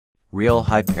Real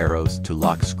HyperOS to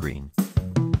lock screen.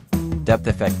 Depth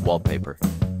effect wallpaper.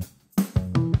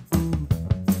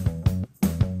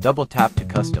 Double tap to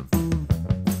custom.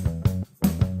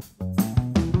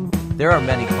 There are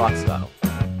many clock styles.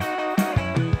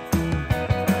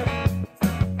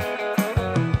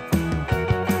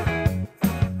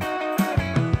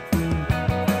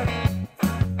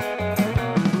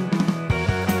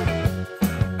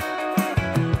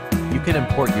 You can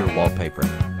import your wallpaper.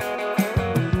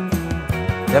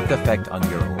 Depth effect on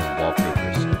your own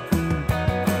wallpapers.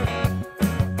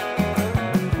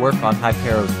 Work on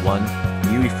HyperOS 1,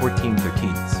 Miui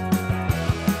 14/13.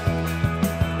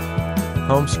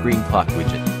 Home screen clock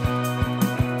widget.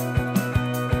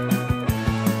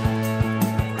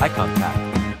 Icon pack.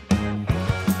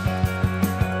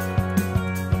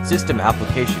 System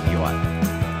application UI.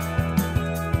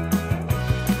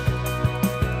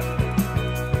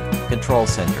 Control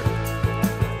center.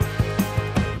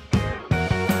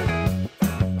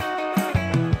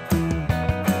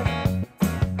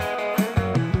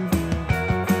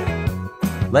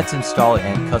 Let's install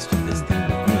and custom this theme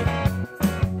with me.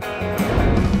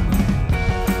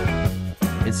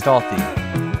 Install theme.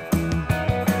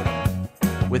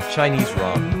 With Chinese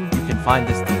ROM, you can find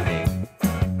this theme name.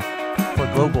 For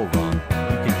global ROM,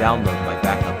 you can download my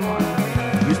backup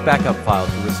file. Use backup file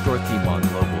to restore theme on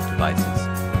global devices.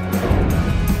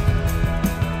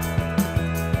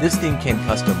 This theme came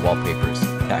custom wallpapers,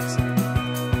 text.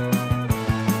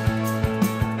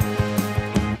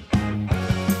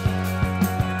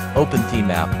 Open theme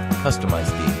app, customize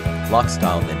theme, lock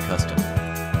style then custom.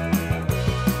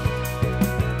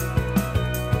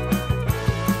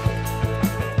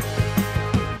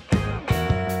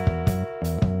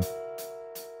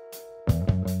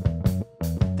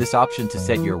 This option to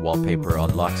set your wallpaper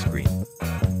on lock screen.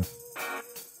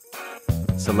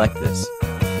 Select this.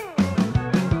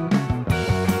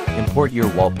 Import your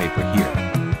wallpaper here.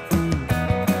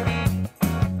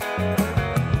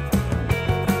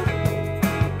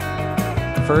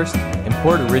 First,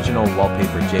 import original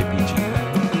wallpaper JPG.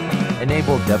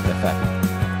 Enable depth effect.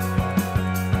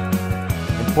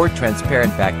 Import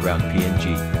transparent background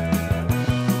PNG.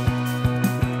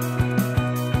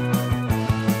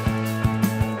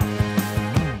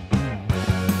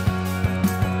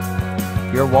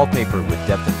 Your wallpaper with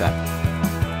depth effect.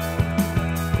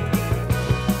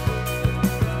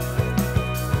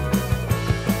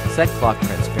 Set clock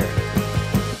transparent.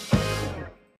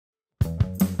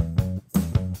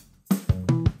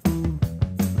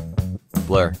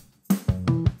 Blur.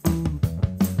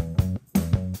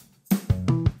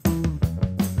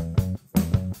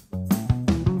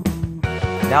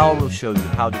 Now I will show you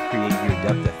how to create your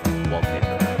depth effect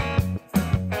wallpaper.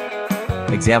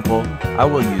 Example, I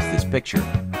will use this picture.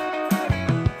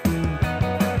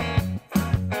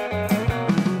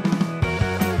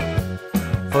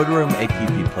 Photoroom app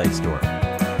Play Store.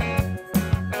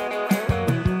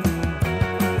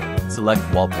 Select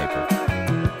wallpaper.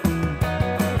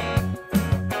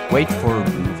 Wait for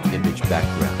remove image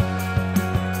background.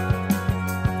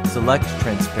 Select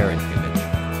transparent image.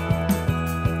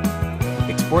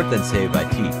 Export then save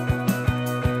IT.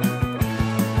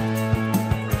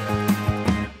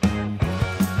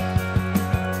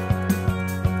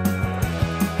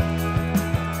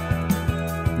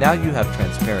 Now you have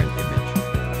transparent image.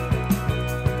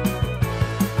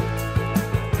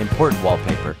 Import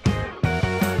wallpaper.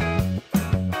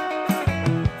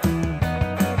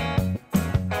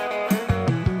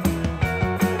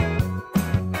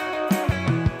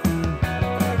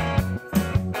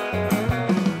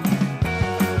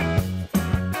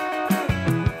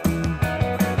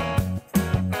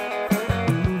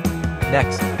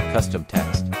 Next, custom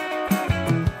text.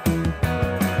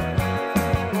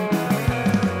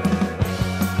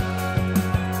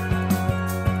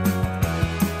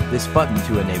 This button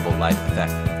to enable light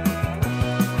effect.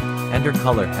 Enter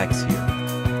color hex here.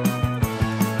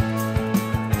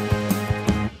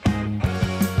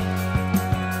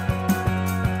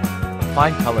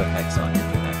 Find color hex on internet.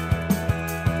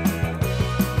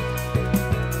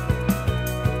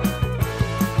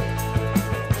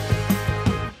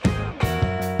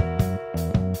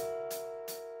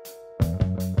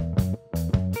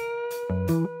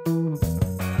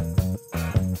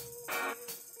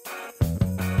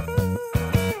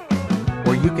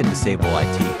 Or you can disable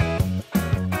IT.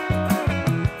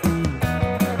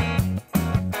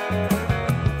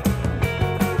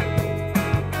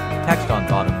 Text on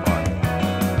bottom bar.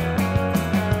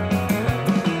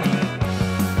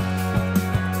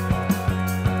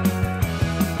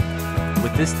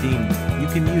 With this theme, you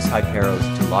can use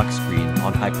HyperOS to lock screen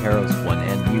on HyperOS 1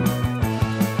 and Miui.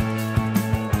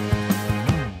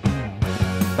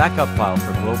 Backup file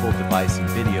for global device in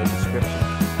video description.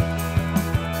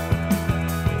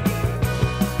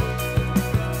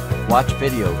 Watch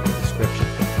video in description.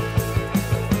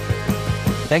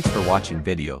 Thanks for watching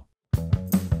video.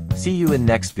 See you in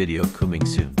next video coming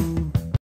soon.